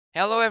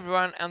Hello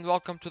everyone and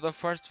welcome to the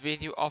first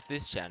video of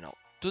this channel.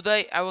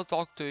 Today I will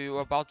talk to you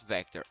about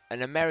Vector,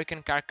 an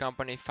American car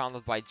company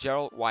founded by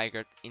Gerald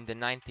Weigert in the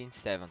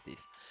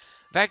 1970s.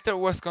 Vector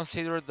was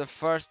considered the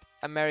first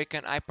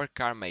American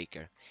hypercar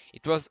maker.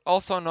 It was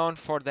also known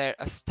for their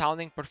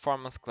astounding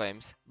performance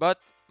claims, but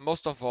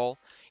most of all,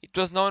 it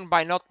was known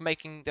by not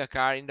making the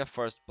car in the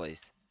first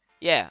place.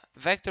 Yeah,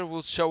 Vector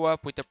will show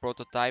up with a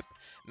prototype,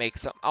 make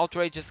some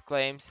outrageous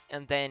claims,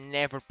 and then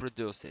never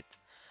produce it.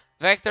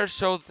 Vector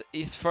showed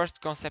his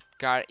first concept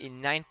car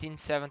in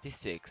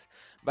 1976,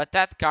 but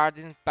that car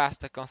didn't pass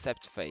the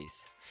concept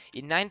phase.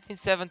 In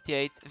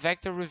 1978,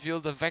 Vector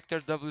revealed the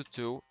Vector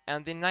W2,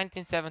 and in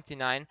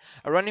 1979,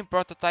 a running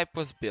prototype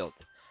was built.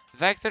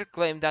 Vector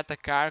claimed that the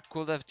car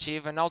could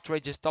achieve an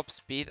outrageous top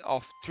speed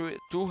of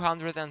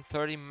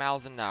 230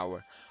 miles an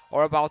hour,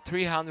 or about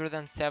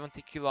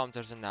 370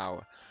 kilometers an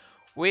hour,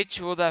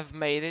 which would have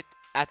made it,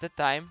 at the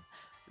time,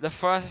 the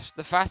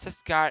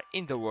fastest car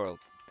in the world.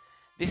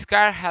 This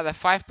car had a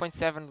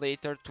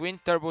 5.7-liter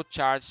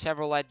twin-turbocharged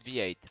Chevrolet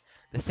V8,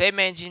 the same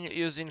engine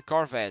used in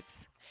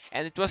Corvettes,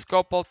 and it was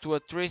coupled to a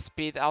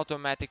 3-speed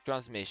automatic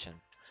transmission.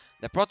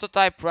 The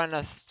prototype ran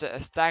a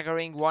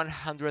staggering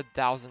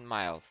 100,000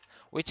 miles,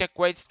 which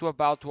equates to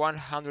about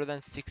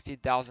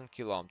 160,000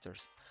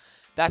 kilometers.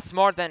 That's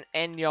more than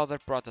any other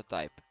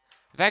prototype.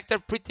 Vector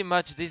pretty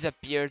much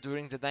disappeared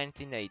during the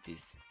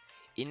 1980s.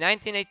 In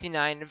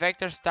 1989,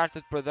 Vector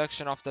started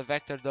production of the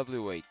Vector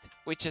W8,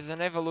 which is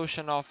an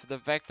evolution of the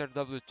Vector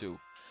W2.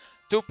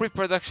 Two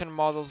pre-production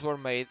models were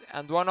made,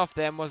 and one of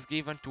them was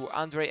given to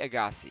Andre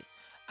Agassi.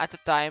 At the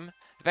time,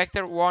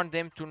 Vector warned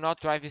him to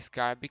not drive his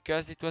car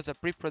because it was a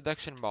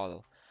pre-production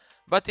model,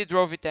 but he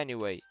drove it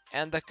anyway,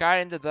 and the car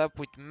ended up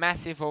with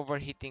massive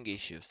overheating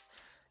issues.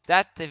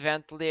 That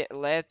eventually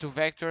led to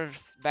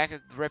Vector's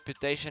bad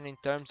reputation in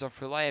terms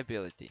of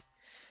reliability.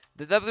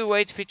 The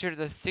W8 featured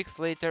a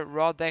 6-liter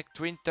raw-deck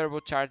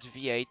twin-turbocharged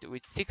V8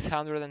 with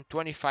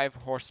 625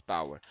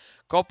 horsepower,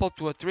 coupled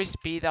to a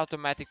 3-speed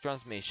automatic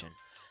transmission.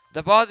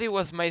 The body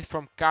was made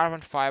from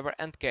carbon fiber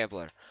and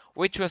Kevlar,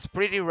 which was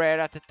pretty rare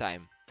at the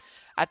time.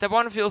 At the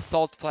Bonneville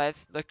Salt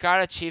Flats, the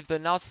car achieved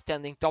an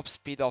outstanding top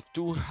speed of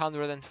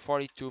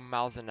 242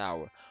 miles an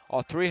hour,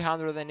 or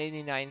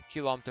 389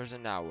 kilometers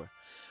an hour.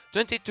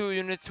 22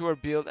 units were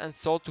built and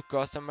sold to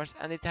customers,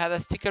 and it had a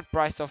sticker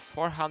price of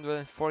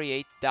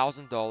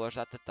 $448,000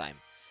 at the time.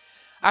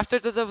 After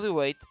the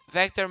W8,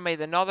 Vector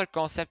made another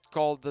concept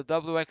called the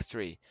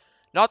WX3.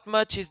 Not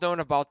much is known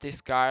about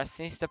this car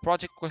since the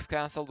project was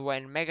cancelled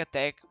when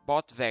Megatech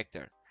bought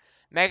Vector.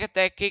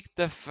 Megatech kicked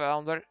the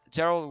founder,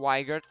 Gerald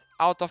Weigert,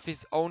 out of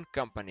his own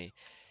company.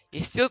 He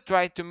still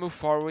tried to move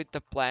forward with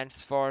the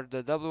plans for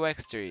the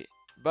WX3,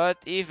 but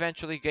he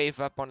eventually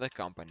gave up on the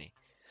company.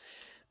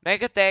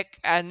 Megatech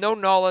had no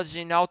knowledge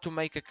in how to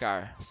make a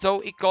car, so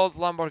he called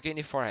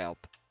Lamborghini for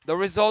help. The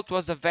result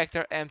was the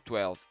Vector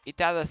M12. It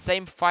had the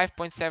same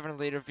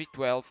 5.7-liter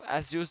V12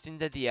 as used in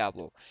the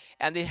Diablo,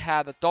 and it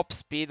had a top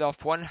speed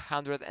of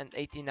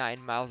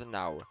 189 miles an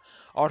hour,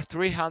 or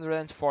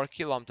 304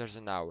 kilometers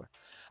an hour.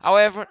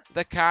 However,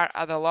 the car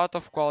had a lot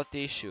of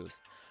quality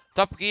issues.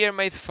 Top Gear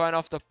made fun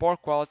of the poor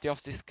quality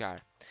of this car.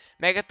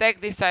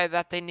 Megatech decided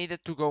that they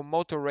needed to go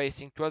motor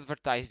racing to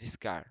advertise this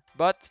car,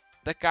 but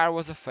the car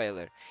was a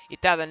failure.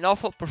 It had an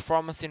awful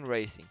performance in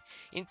racing.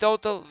 In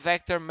total,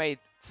 Vector made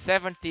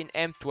 17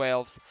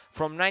 M12s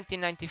from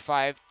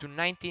 1995 to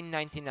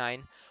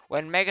 1999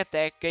 when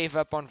Megatech gave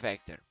up on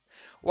Vector.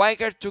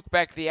 Weiger took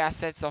back the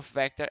assets of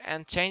Vector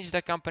and changed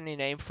the company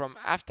name from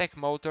Avtec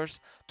Motors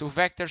to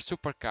Vector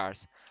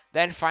Supercars,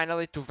 then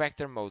finally to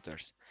Vector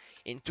Motors.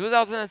 In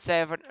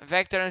 2007,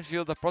 Vector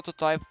unveiled a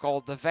prototype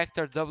called the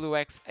Vector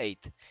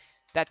WX8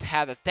 that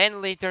had a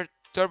 10-liter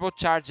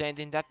turbocharged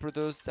engine that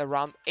produced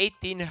around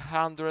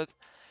 1800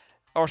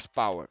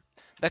 horsepower.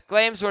 The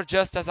claims were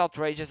just as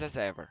outrageous as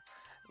ever.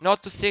 0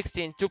 to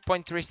 60 in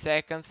 2.3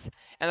 seconds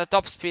and a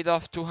top speed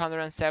of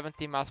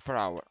 270 miles per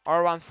hour,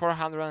 or around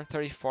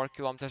 434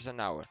 kilometers an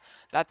hour.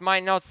 That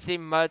might not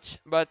seem much,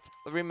 but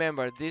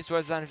remember, this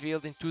was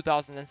unveiled in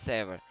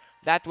 2007.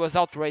 That was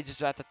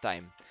outrageous at the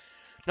time.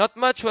 Not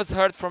much was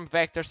heard from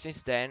Vector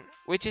since then,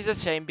 which is a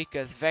shame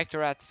because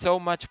Vector had so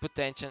much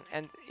potential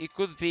and it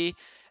could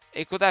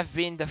have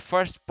been the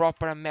first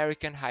proper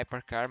American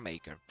hypercar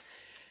maker.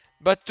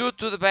 But due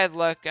to the bad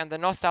luck and the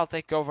hostile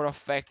takeover of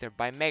Vector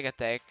by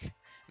Megatech,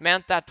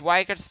 meant that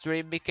Weigert's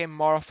dream became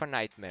more of a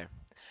nightmare.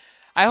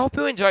 I hope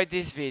you enjoyed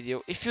this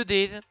video. If you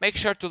did, make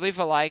sure to leave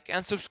a like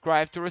and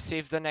subscribe to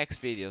receive the next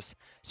videos.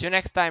 See you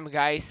next time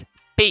guys.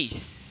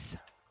 Peace!